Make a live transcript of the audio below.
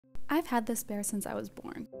I've had this bear since I was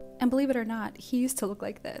born, and believe it or not, he used to look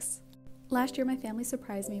like this. Last year, my family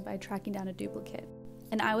surprised me by tracking down a duplicate,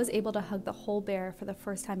 and I was able to hug the whole bear for the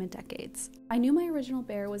first time in decades. I knew my original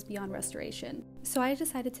bear was beyond restoration, so I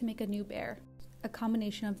decided to make a new bear, a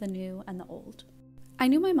combination of the new and the old. I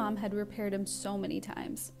knew my mom had repaired him so many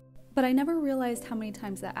times, but I never realized how many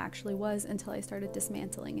times that actually was until I started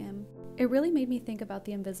dismantling him. It really made me think about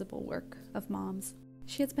the invisible work of moms.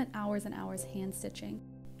 She had spent hours and hours hand stitching,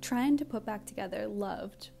 trying to put back together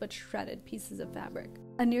loved but shredded pieces of fabric,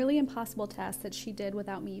 a nearly impossible task that she did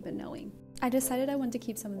without me even knowing. I decided I wanted to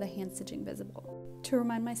keep some of the hand stitching visible, to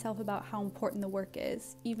remind myself about how important the work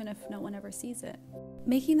is, even if no one ever sees it.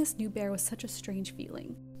 Making this new bear was such a strange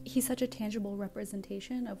feeling. He's such a tangible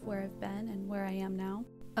representation of where I've been and where I am now,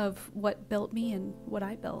 of what built me and what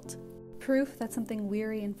I built. Proof that something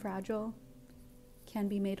weary and fragile can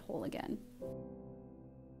be made whole again.